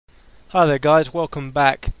Hi there guys, welcome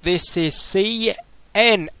back. This is CNSX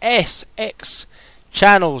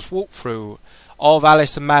channel's walkthrough of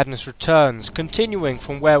Alice in Madness Returns, continuing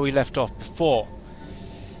from where we left off before.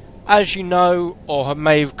 As you know, or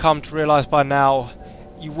may have come to realise by now,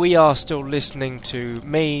 we are still listening to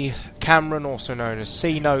me, Cameron, also known as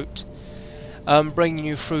C-Note, bringing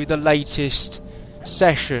you through the latest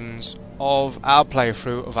sessions of our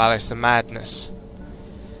playthrough of Alice in Madness.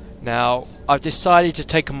 Now, I've decided to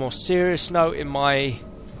take a more serious note in my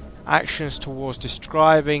actions towards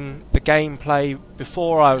describing the gameplay.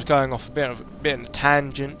 Before, I was going off a bit of a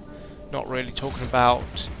tangent, not really talking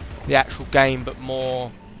about the actual game, but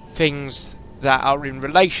more things that are in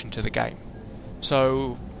relation to the game.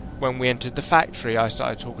 So, when we entered the factory, I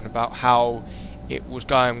started talking about how it was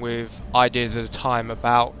going with ideas at the time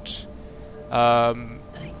about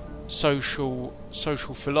social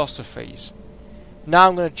philosophies. Now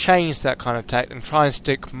I'm going to change that kind of tack and try and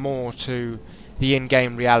stick more to the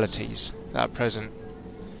in-game realities that are present,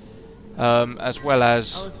 as well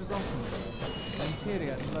as Alice was often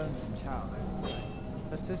interior and lonesome child, I suspect.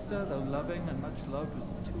 Her sister, though loving and much loved, was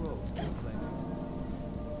too old to be a playmate.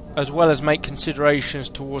 as well as make considerations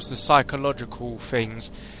towards the psychological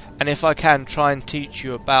things, and if I can, try and teach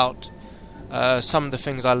you about some of the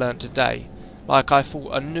things I learnt today. Like, I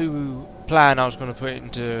thought a new plan I was going to put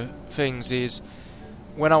into things is,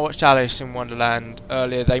 when I watched Alice in Wonderland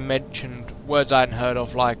earlier, they mentioned words I hadn't heard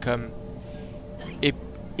of, like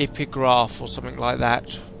epigraph or something like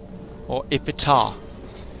that, or epitaph,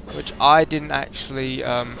 which I didn't actually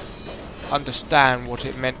understand what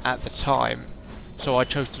it meant at the time, so I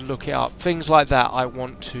chose to look it up. Things like that I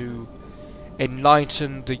want to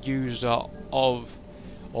enlighten the user of,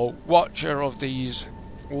 or watcher of these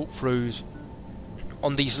walkthroughs,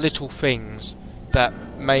 on these little things that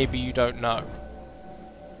maybe you don't know.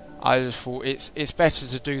 I just thought it's better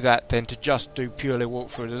to do that than to just do purely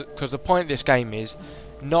walkthrough, because the point of this game is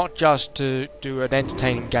not just to do an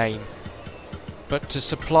entertaining game, but to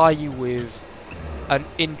supply you with an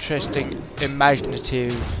interesting,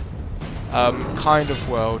 imaginative kind of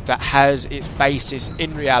world that has its basis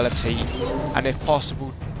in reality, and if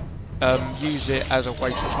possible use it as a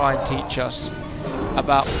way to try and teach us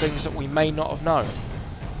about things that we may not have known.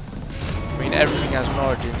 I mean, everything has an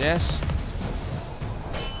origin, yes?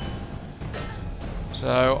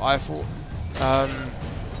 So I thought,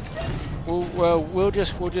 we'll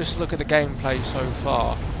just look at the gameplay so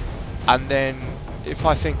far, and then if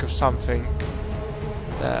I think of something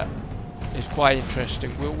that is quite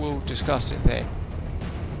interesting, we'll discuss it then.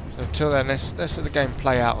 So until then, let's let the game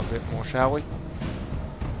play out a bit more, shall we?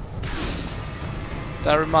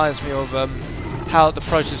 That reminds me of how the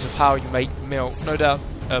process of how you make milk. No doubt,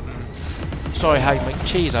 sorry, how you make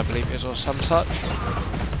cheese, I believe it is, or some such.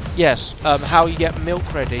 Yes, how you get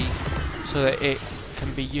milk ready so that it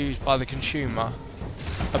can be used by the consumer.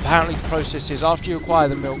 Apparently the process is, after you acquire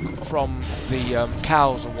the milk from the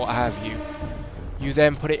cows or what have you, you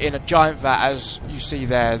then put it in a giant vat. As you see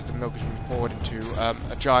there, the milk has been poured into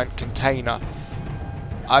a giant container.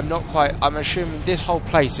 I'm assuming this whole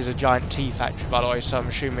place is a giant tea factory, by the way, so I'm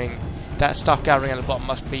assuming that stuff gathering at the bottom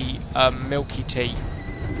must be milky tea,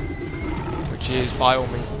 which is by all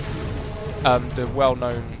means the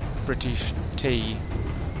well-known British tea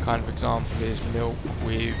kind of example is milk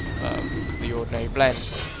with the ordinary blend.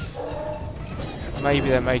 Maybe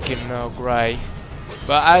they're making Earl Grey,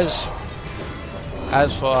 but as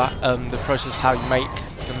for the process how you make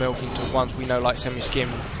the milk into ones we know, like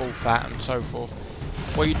semi-skimmed, full fat, and so forth,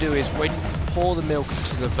 what you do is when you pour the milk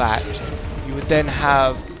into the vat, you would then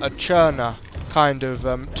have a churner kind of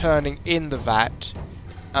turning in the vat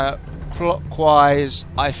clockwise.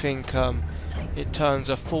 I think it turns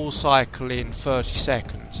a full cycle in 30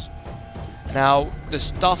 seconds. Now, the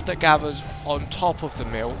stuff that gathers on top of the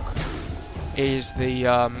milk is the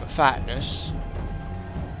fatness,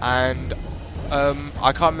 and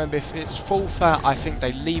I can't remember if it's full fat. I think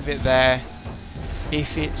they leave it there.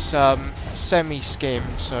 If it's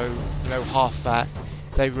semi-skimmed, so half fat,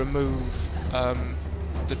 they remove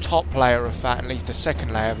the top layer of fat and leave the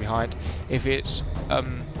second layer behind. If it's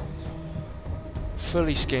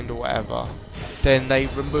fully skinned or whatever, then they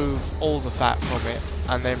remove all the fat from it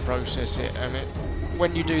and then process it, and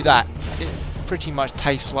when you do that, it pretty much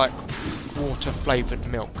tastes like water flavoured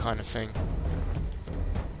milk kind of thing,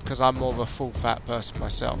 because I'm more of a full fat person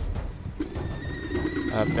myself.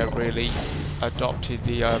 Never really adopted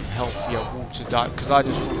the healthier water diet, because I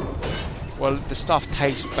just thought, well, the stuff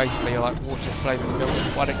tastes basically like water flavoured milk,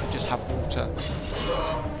 why don't you just have water,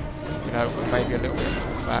 or maybe a little bit of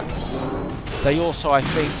full fat. They also, I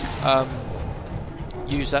think,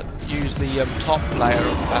 use the top layer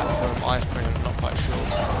of that for ice cream. I'm not quite sure.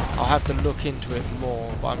 I'll have to look into it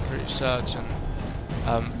more, but I'm pretty certain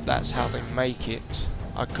that's how they make it.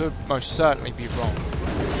 I could most certainly be wrong.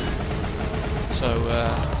 So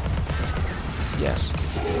yes,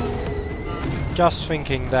 just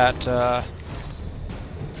thinking that.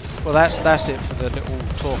 Well, that's it for the little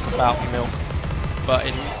talk about milk. But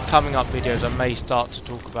in coming up videos, I may start to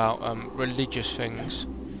talk about religious things.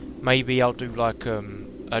 Maybe I'll do like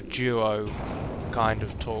a duo kind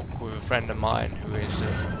of talk with a friend of mine who is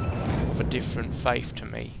of a different faith to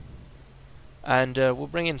me. And we'll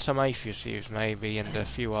bring in some atheist views maybe, and a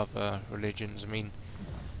few other religions. I mean,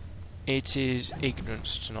 it is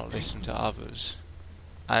ignorance to not listen to others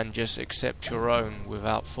and just accept your own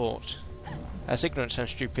without thought. That's ignorance and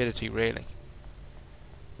stupidity, really.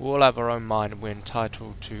 We all have our own mind and we're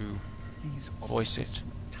entitled to voice it.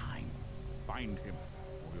 Time. Find him,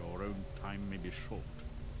 or your own time may be short.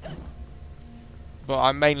 But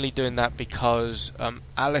I'm mainly doing that because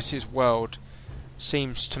Alice's world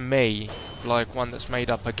seems to me like one that's made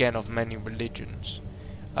up again of many religions.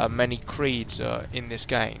 Many creeds are in this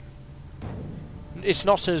game. It's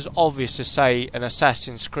not as obvious as, say, an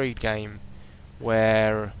Assassin's Creed game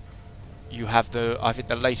where you have I think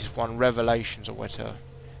the latest one, Revelations or whatever,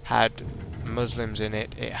 had Muslims in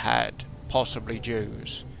it, it had possibly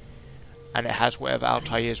Jews, and it has whatever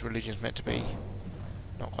Altair's religion is meant to be.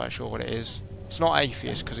 Not quite sure what it is. It's not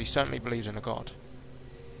atheist, because he certainly believes in a god.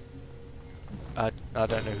 I don't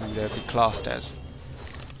know who they'd be classed as.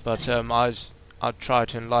 But I'd try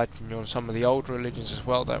to enlighten you on some of the old religions as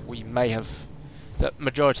well that we may have, that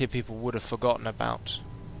majority of people would have forgotten about.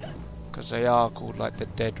 Because they are called like the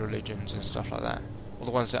dead religions and stuff like that. Or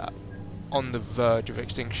the ones that are on the verge of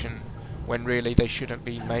extinction, when really they shouldn't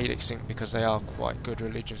be made extinct because they are quite good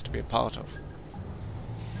religions to be a part of.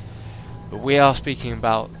 But we are speaking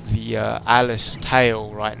about the Alice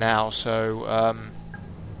tale right now, so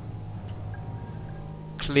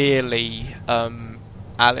clearly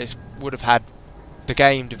Alice would have had, the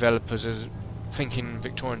game developers, as thinking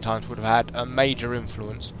Victorian times, would have had a major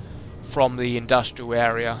influence from the industrial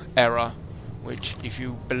era, which, if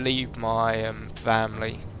you believe my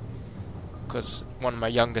family, because one of my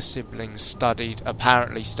younger siblings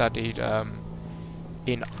apparently studied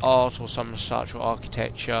in art or some such, or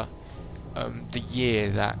architecture, the year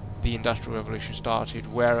that the Industrial Revolution started,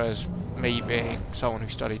 whereas me, being someone who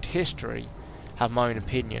studied history, have my own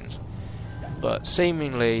opinions. But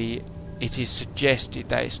seemingly it is suggested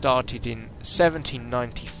that it started in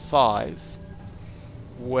 1795,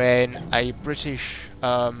 when a British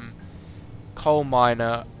coal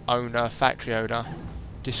miner owner, factory owner,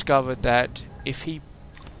 discovered that if he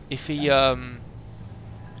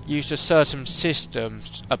used a certain system,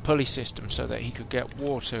 a pulley system, so that he could get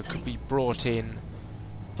water, could be brought in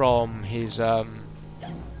from his from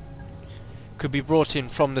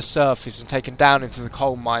the surface and taken down into the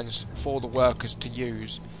coal mines for the workers to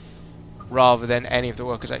use, rather than any of the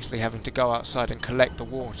workers actually having to go outside and collect the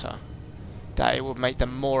water, that it would make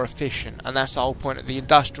them more efficient. And that's the whole point of the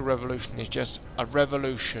Industrial Revolution, is just a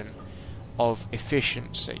revolution of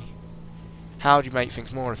efficiency. How do you make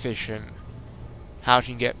things more efficient? How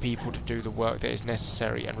do you get people to do the work that is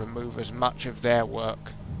necessary and remove as much of their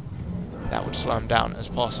work that would slow them down as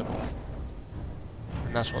possible?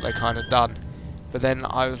 And that's what they kind of done. But then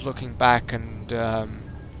I was looking back, and the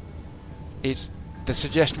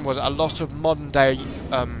suggestion was a lot of modern day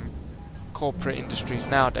corporate industries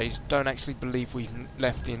nowadays don't actually believe we've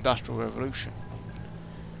left the Industrial Revolution.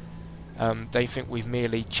 They think we've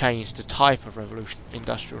merely changed the type of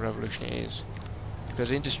Industrial Revolution it is.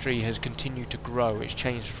 Because industry has continued to grow. It's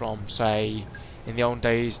changed from, say, in the old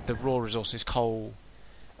days, the raw resources, coal,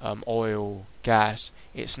 oil, gas.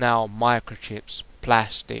 It's now microchips,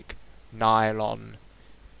 plastic, nylon,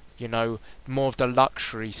 you know, more of the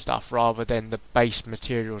luxury stuff rather than the base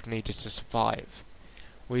materials needed to survive.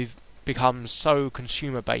 We've become so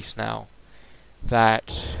consumer based now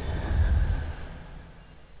that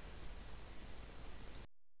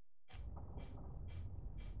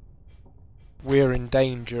we're in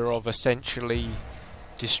danger of essentially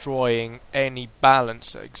destroying any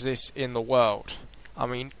balance that exists in the world. I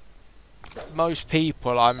mean, most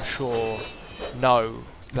people, I'm sure, know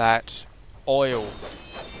that oil,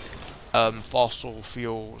 fossil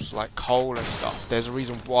fuels like coal and stuff, there's a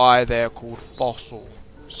reason why they're called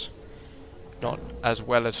fossils, not as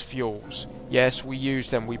well as fuels. Yes, we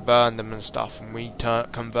use them, we burn them and stuff, and we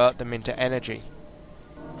convert them into energy.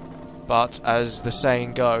 But as the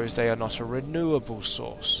saying goes, they are not a renewable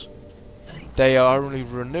source. They are only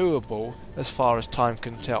renewable as far as time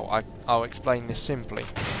can tell. I'll explain this simply.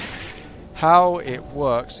 how it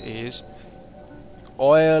works is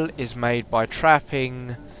oil is made by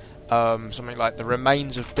trapping something like the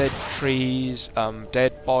remains of dead trees,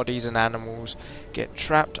 dead bodies and animals get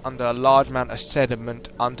trapped under a large amount of sediment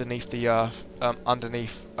underneath the earth,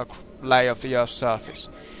 underneath a layer of the earth's surface.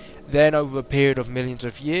 Then over a period of millions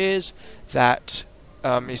of years, that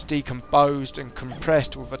is decomposed and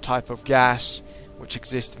compressed with a type of gas which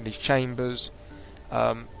exists in these chambers,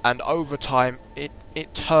 and over time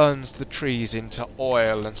it turns the trees into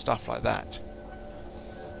oil and stuff like that.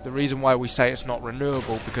 The reason why we say it's not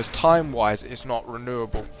renewable, because time-wise it's not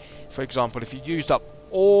renewable. For example, if you used up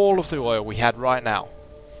all of the oil we had right now,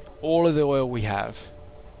 all of the oil we have,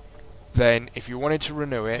 then if you wanted to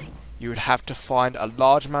renew it, you would have to find a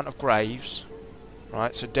large amount of graves,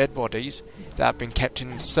 right, so dead bodies that have been kept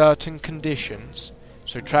in certain conditions,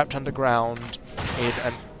 so trapped underground in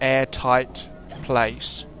an airtight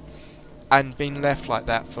place, and been left like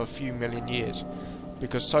that for a few million years.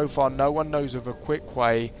 Because so far no one knows of a quick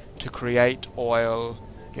way to create oil,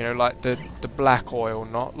 you know, like the black oil,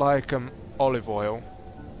 not like olive oil.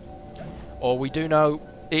 Or we do know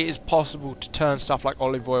it is possible to turn stuff like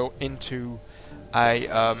olive oil into a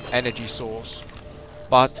energy source,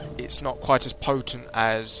 but it's not quite as potent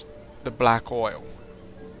as the black oil,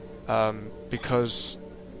 because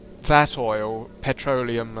that oil,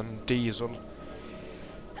 petroleum and diesel,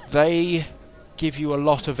 they give you a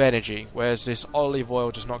lot of energy, whereas this olive oil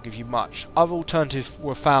does not give you much. Other alternatives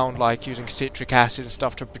were found, like using citric acid and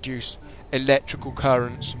stuff to produce electrical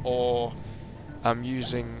currents, or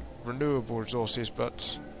using renewable resources,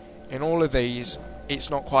 but in all of these it's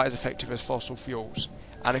not quite as effective as fossil fuels.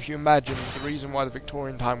 And if you imagine, the reason why the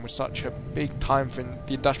Victorian time was such a big time for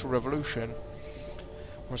the Industrial Revolution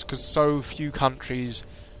was because so few countries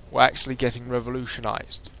were actually getting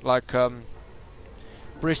revolutionised. Like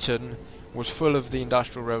Britain was full of the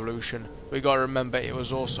Industrial Revolution. We got to remember it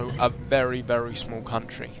was also a very, very small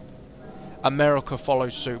country. America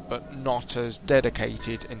followed suit, but not as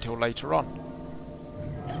dedicated until later on.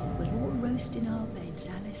 We'll all roast in our beds,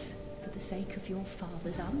 Alice, for the sake of your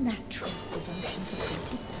father's unnatural devotion to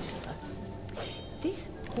pretty powder. This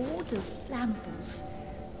horde of flambles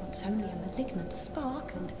wants only a malignant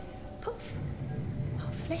spark, and poof,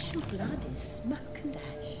 our flesh and blood is smoke and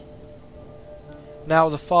ash. Now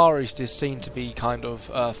the Far East is seen to be kind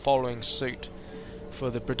of following suit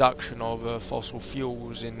for the production of fossil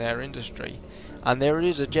fuels in their industry, and there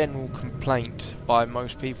is a general complaint by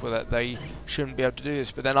most people that they shouldn't be able to do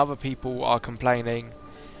this, but then other people are complaining,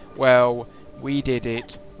 well, we did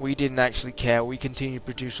it, we didn't actually care, we continue to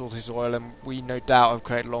produce all this oil, and we no doubt have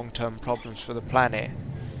created long-term problems for the planet.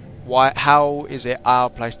 How is it our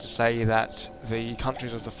place to say that the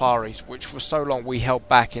countries of the Far East, which for so long we held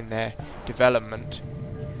back in their development,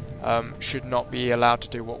 should not be allowed to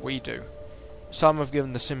do what we do? Some have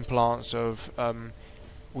given the simple answer of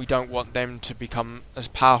we don't want them to become as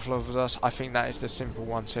powerful as us. I think that is the simple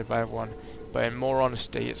one said by everyone, but in more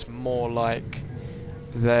honesty it's more like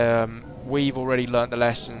we've already learnt the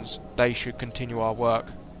lessons, they should continue our work.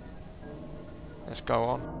 Let's go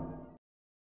on.